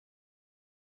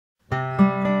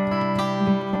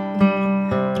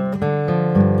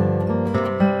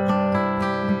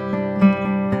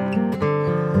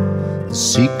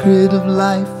secret of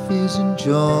life is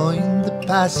enjoying the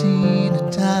passing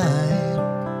of time.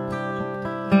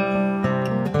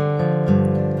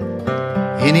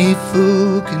 Any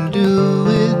fool can do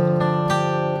it.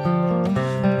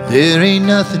 There ain't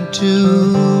nothing to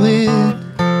it.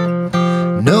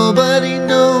 Nobody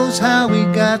knows how we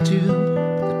got to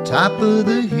the top of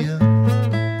the hill.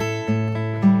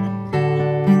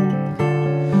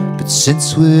 But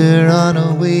since we're on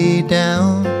our way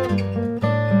down,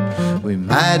 we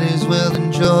might as well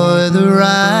enjoy the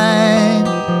ride.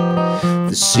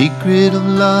 The secret of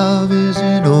love is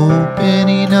in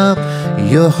opening up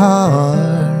your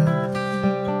heart.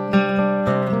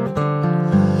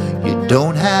 You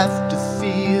don't have to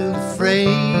feel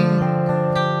afraid.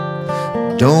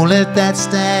 Don't let that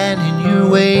stand in your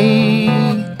way.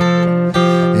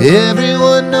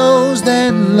 Everyone knows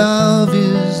that love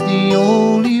is the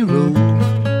only road.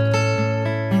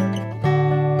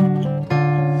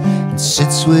 And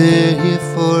since we're here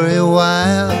for a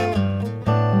while,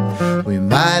 we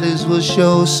might as well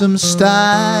show some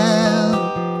style.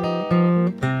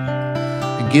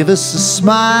 Give us a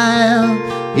smile,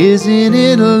 isn't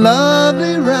it a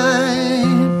lovely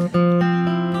ride?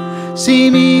 See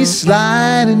me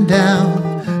sliding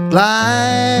down,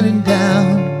 gliding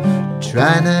down.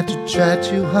 Try not to try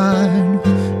too hard,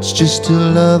 it's just a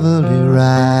lovely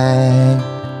ride.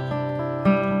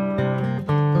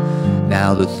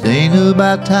 Now the thing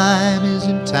about time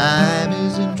isn't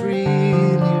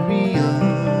really real.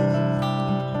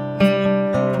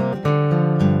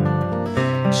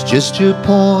 It's just your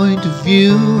point of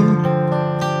view.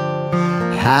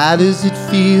 How does it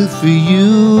feel for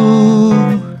you?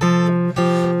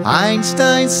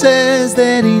 Einstein says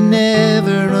that he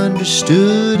never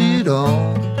understood it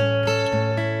all.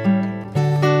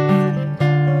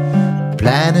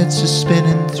 Planets are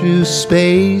spinning through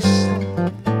space.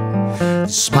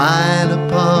 Smile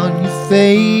upon your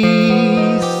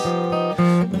face.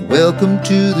 Welcome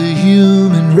to the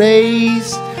human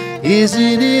race.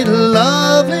 Isn't it a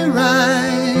lovely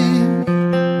ride?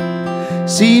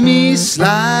 See me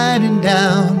sliding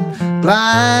down,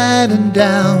 gliding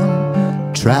down.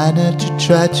 Try not to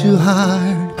try too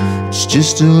hard, it's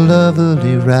just a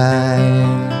lovely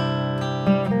ride.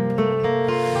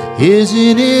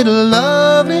 Isn't it a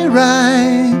lovely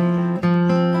ride?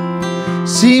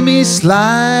 See me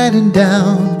sliding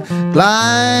down,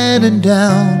 gliding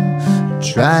down.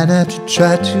 Try not to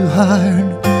try too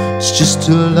hard, it's just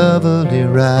a lovely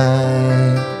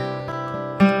ride.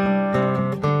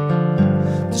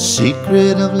 The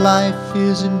secret of life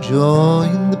is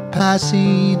enjoying the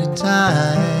passing of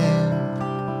time.